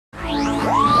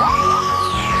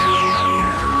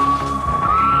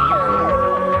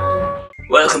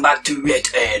Welcome back to yet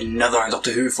another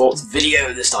Doctor Who Thoughts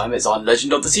video. This time it's on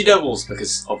Legend of the Sea Devils,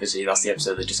 because obviously that's the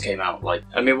episode that just came out. Like,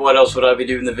 I mean, what else would I be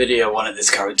doing the video on at this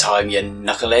current time, you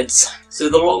knuckleheads? So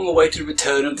the long-awaited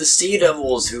return of the Sea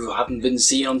Devils, who haven't been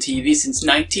seen on TV since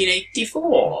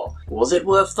 1984. Was it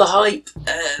worth the hype?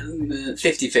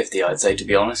 50-50 I'd say, to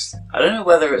be honest. I don't know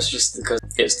whether it's just because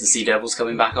it's the Sea Devils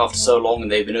coming back after so long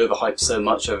and they've been overhyped so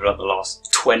much over like the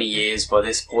last 20 years by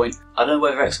this point. I don't know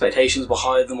whether expectations were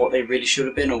higher than what they really should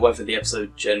have been, or whether the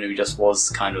episode generally just was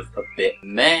kind of a bit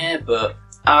meh, but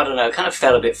I don't know, it kind of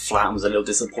fell a bit flat and was a little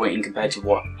disappointing compared to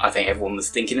what I think everyone was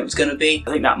thinking it was going to be.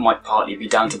 I think that might partly be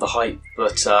down to the hype,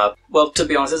 but well, to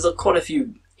be honest, there's quite a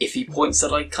few iffy points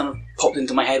that I kind of popped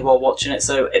into my head while watching it,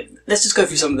 so let's just go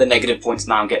through some of the negative points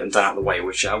now and get them done out of the way,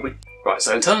 shall we? Right,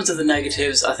 so in terms of the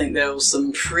negatives, I think there was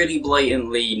some pretty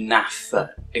blatantly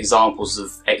naff examples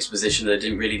of exposition that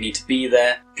didn't really need to be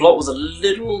there. Plot was a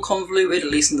little convoluted, at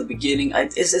least in the beginning.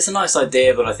 It's a nice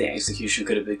idea, but I think execution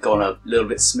could have gone a little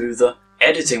bit smoother.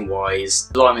 Editing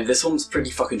wise, I mean, this one's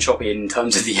pretty fucking choppy in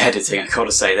terms of the editing, I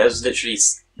gotta say. There's literally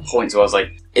points where I was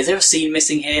like, is there a scene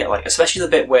missing here? Like, especially the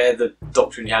bit where the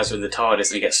Doctor and Yaz are in the TARDIS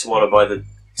and he gets swallowed by the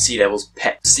Sea Devil's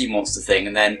pet sea monster thing,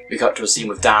 and then we cut to a scene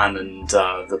with Dan and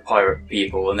the pirate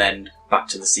people, and then back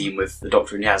to the scene with the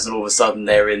Doctor and Yaz, and all of a sudden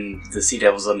they're in the Sea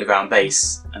Devil's underground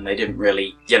base, and they didn't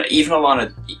really, you know, even a line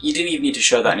of, you didn't even need to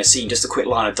show that in a scene, just a quick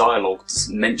line of dialogue just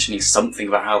mentioning something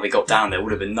about how they got down there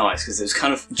would have been nice, because it was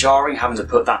kind of jarring having to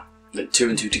put that two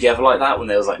and two together like that when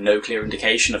there was like no clear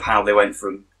indication of how they went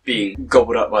from being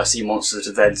gobbled up by a sea monster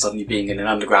to then suddenly being in an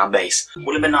underground base.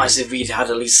 Would have been nice if we'd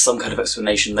had at least some kind of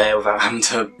explanation there without having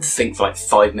to think for like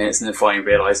 5 minutes and then finally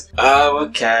realise, oh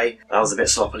okay, that was a bit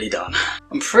sloppily done.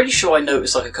 I'm pretty sure I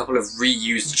noticed like a couple of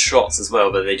reused shots as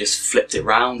well, but they just flipped it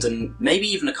round, and maybe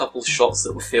even a couple of shots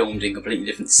that were filmed in completely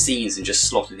different scenes and just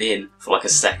slotted in for like a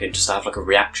second just to have like a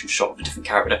reaction shot of a different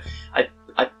character.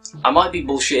 I might be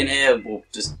bullshitting here or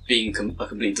just being a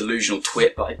complete delusional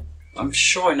twit, but I'm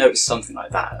sure I noticed something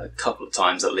like that a couple of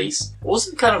times at least. I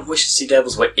also kind of wish the Sea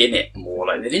Devils were in it more.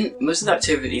 Like, they didn't. Most of the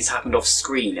activities happened off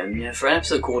screen, and you know, for an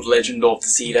episode called Legend of the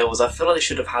Sea Devils, I feel like they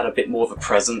should have had a bit more of a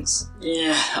presence.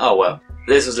 Yeah, oh well.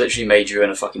 This was literally made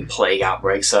during a fucking plague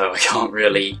outbreak, so I can't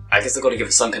really. I guess I've got to give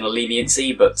it some kind of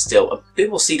leniency, but still, a bit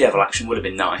more Sea Devil action would have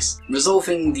been nice.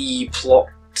 Resolving the plot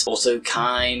also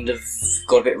kind of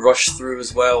got a bit rushed through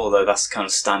as well, although that's kind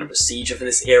of standard procedure for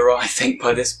this era, I think,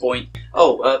 by this point.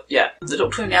 Oh, yeah, the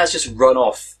Doctor and Yaz just run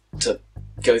off to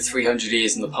go 300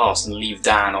 years in the past and leave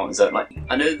Dan on his own. Like,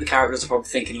 I know the characters are probably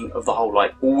thinking of the whole,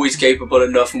 like, always capable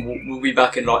enough and we'll be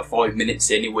back in like 5 minutes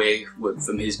anyway,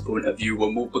 from his point of view,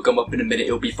 and we'll come up in a minute,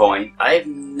 it'll be fine. I've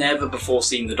never before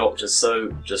seen the Doctor so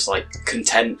just, like,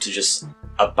 content to just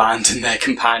abandon their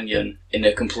companion in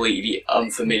a completely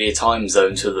unfamiliar time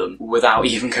zone to them without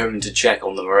even going to check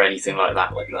on them or anything like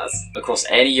that. Like, that's across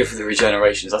any of the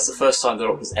regenerations. That's the first time the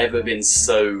Doctor's ever been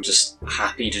so just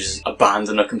happy to just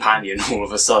abandon a companion all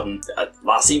of a sudden.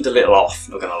 That seemed a little off,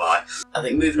 not gonna lie. I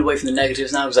think moving away from the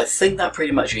negatives now, because I think that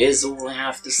pretty much is all I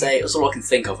have to say. That's all I can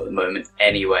think of at the moment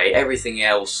anyway. Everything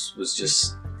else was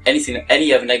just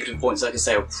any other negative points I could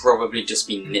say will probably just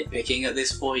be nitpicking at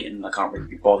this point, and I can't really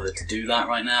be bothered to do that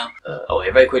right now. Oh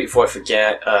yeah, very quickly before I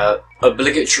forget,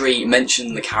 obligatory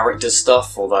mention the character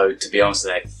stuff, although to be honest,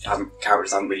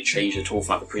 characters haven't really changed at all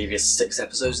from like the previous 6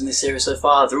 episodes in this series so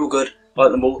far. They're all good, I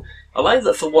like them all. I like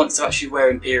that for once they're actually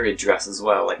wearing period dress as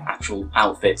well, like actual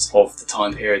outfits of the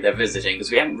time period they're visiting, because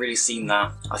we haven't really seen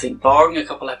that. I think barring a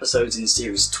couple episodes in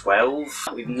series 12,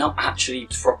 we've not actually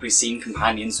properly seen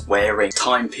companions wearing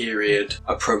time period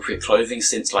appropriate clothing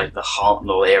since like the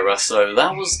Hartnell era, so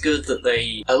that was good that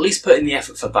they at least put in the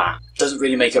effort for that. Doesn't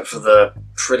really make up for the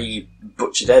pretty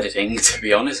butchered editing, to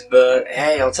be honest, but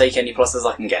hey, I'll take any pluses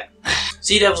I can get.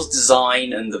 Sea Devil's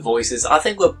design and the voices, I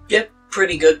think were, yeah,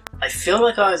 pretty good. I feel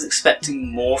like I was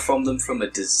expecting more from them from a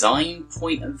design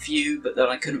point of view, but then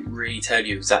I couldn't really tell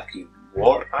you exactly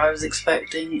what I was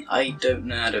expecting. I don't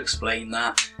know how to explain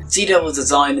that. Sea Devil's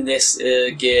design in this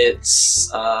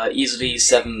gets easily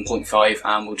 7.5,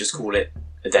 and we'll just call it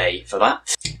a day for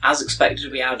that. As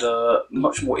expected, we had a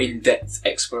much more in-depth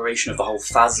exploration of the whole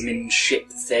Phasmin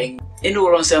ship thing. In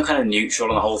all honesty, I'm kind of neutral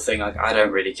on the whole thing. I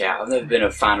don't really care. I've never been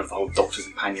a fan of the whole Doctor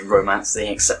companion romance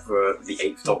thing, except for the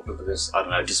 8th Doctor, because, I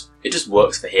don't know, it just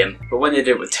works for him. But when they did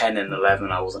it with 10 and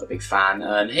 11, I wasn't a big fan.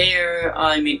 And here,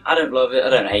 I mean, I don't love it, I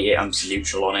don't hate it, I'm just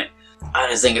neutral on it. I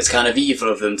just think it's kind of evil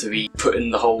of them to be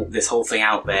putting this whole thing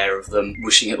out there of them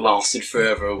wishing it lasted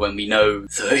forever when we know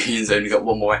Ian's only got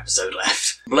one more episode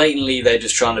left. Blatantly, they're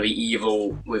just trying to be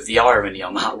evil with the irony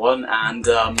on that one, and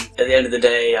at the end of the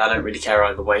day, I don't really care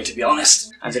either way, to be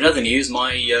honest. And in other news,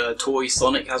 my toy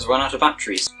Sonic has run out of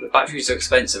batteries. The batteries are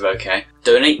expensive, okay?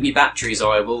 Donate me batteries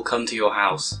or I will come to your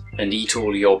house and eat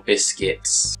all your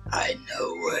biscuits. I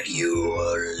know where you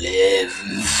live.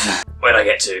 Where'd I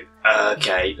get to?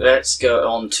 Okay, let's go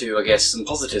on to, I guess, some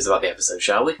positives about the episode,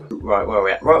 shall we? Right, where are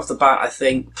we at? Right off the bat, I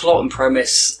think plot and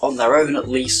premise, on their own at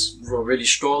least, were really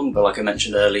strong, but like I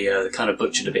mentioned earlier, they kind of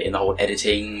butchered a bit in the whole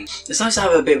editing. It's nice to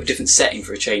have a bit of a different setting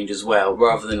for a change as well,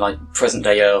 rather than like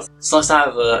present-day Earth. It's nice to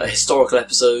have a historical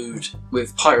episode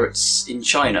with pirates in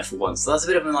China for once, so that's a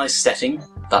bit of a nice setting.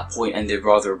 That point ended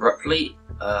rather abruptly.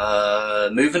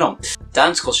 Moving on.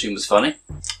 Dan's costume was funny.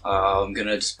 I'm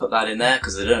gonna just put that in there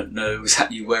because I don't know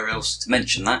exactly where else to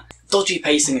mention that. Dodgy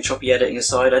pacing and choppy editing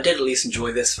aside, I did at least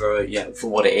enjoy this for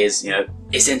what it is. You know,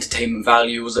 its entertainment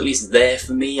value was at least there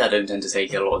for me. I don't tend to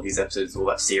take a lot of these episodes all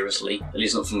that seriously, at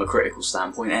least not from a critical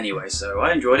standpoint anyway, so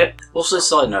I enjoyed it. Also,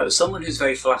 side note, as someone who's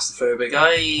very thalassophobic,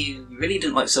 I really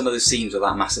didn't like some of those scenes with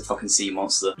that massive fucking sea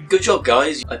monster. Good job,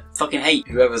 guys. I fucking hate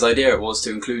whoever's idea it was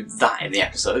to include that in the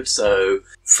episode, so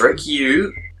frick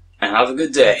you. And have a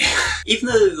good day. Even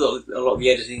though a lot of the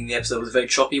editing in the episode was very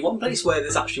choppy, one place where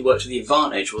this actually worked to the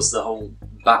advantage was the whole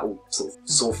battle sort of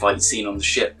sword fight scene on the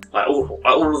ship. Like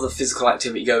all of the physical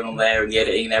activity going on there and the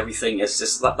editing and everything, it's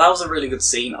just that was a really good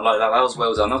scene. I like that. That was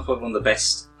well done. That was probably one of the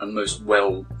best and most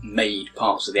well made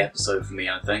parts of the episode for me,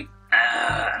 I think.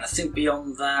 And I think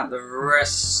beyond that, the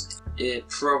rest, it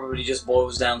probably just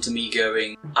boils down to me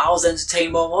going, I was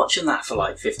entertained while watching that for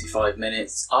like 55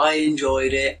 minutes. I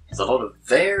enjoyed it. There's a lot of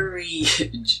very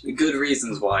good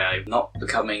reasons why I'm not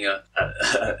becoming a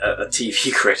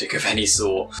TV critic of any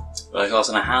sort. Like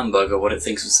asking a hamburger what it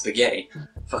thinks of spaghetti.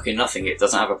 Fucking nothing, it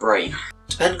doesn't have a brain.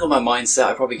 Depending on my mindset,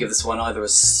 I'd probably give this one either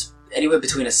anywhere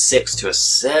between a 6 to a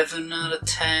 7 out of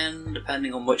 10,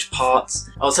 depending on which parts.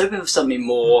 I was hoping for something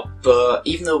more, but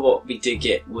even though what we did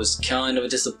get was kind of a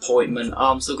disappointment,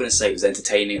 I'm still going to say it was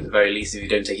entertaining at the very least if you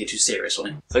don't take it too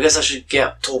seriously. So I guess I should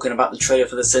get talking about the trailer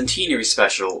for the Centenary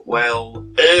special. Well,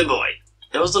 oh boy.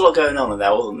 There was a lot going on in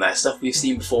there, wasn't there? Stuff we've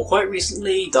seen before quite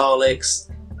recently, Daleks,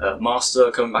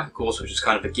 Master coming back of course, which is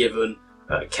kind of a given.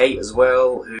 Kate as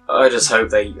well, who I just hope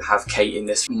they have Kate in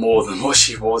this more than what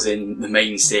she was in the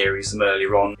main series from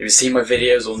earlier on. If you've seen my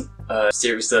videos on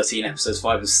Series 13, Episodes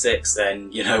 5 and 6,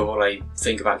 then you know what I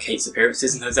think about Kate's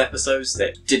appearances in those episodes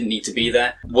that didn't need to be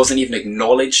there. Wasn't even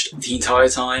acknowledged the entire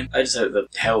time. I just hope the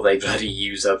hell they bloody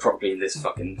use her properly in this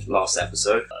fucking last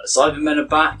episode. Cybermen are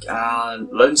back, and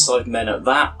Lone Cybermen at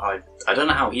that. I don't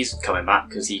know how he's coming back,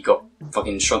 because he got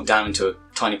fucking shrunk down into a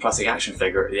tiny plastic action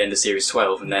figure at the end of Series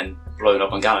 12 and then blown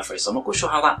up on Gallifrey, so I'm not quite sure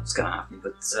how that's going to happen,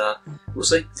 but we'll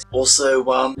see. Also,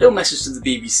 little message to the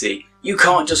BBC. You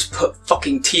can't just put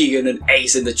fucking Tegan and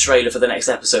Ace in the trailer for the next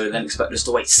episode and then expect us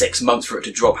to wait 6 months for it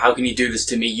to drop. How can you do this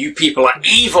to me? You people are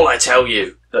evil, I tell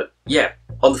you! But yeah,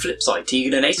 on the flip side,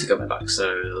 Tegan and Ace are coming back,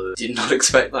 so did not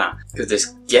expect that. Could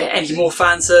this get any more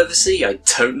fan servicey? I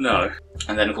don't know.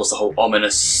 And then of course the whole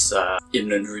ominous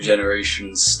imminent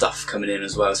regeneration stuff coming in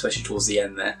as well, especially towards the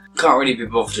end there. Can't really be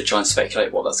bothered to try and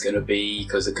speculate what that's going to be,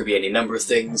 because it could be any number of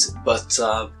things, but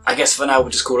I guess for now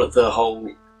we'll just call it the whole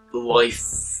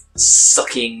life-sucking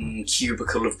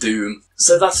cubicle of doom.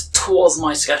 So that was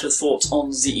my scattered thoughts on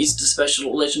the Easter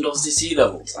special Legend of the Sea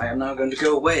Devils. I am now going to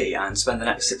go away and spend the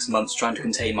next 6 months trying to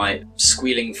contain my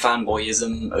squealing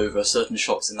fanboyism over certain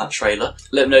shots in that trailer.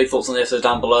 Let me know your thoughts on the episode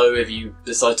down below if you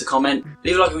decide to comment.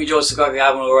 Leave a like if you enjoyed, subscribe if you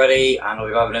haven't already, and I'll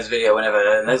be back with the next video whenever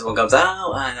the next one comes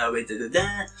out, and I'll be You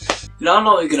know, I'm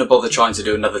not even going to bother trying to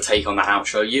do another take on that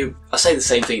outro. I say the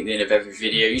same thing at the end of every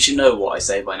video. You should know what I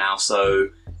say by now, so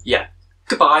yeah.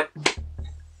 Goodbye.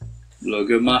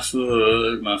 Look at my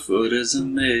foot is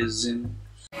amazing.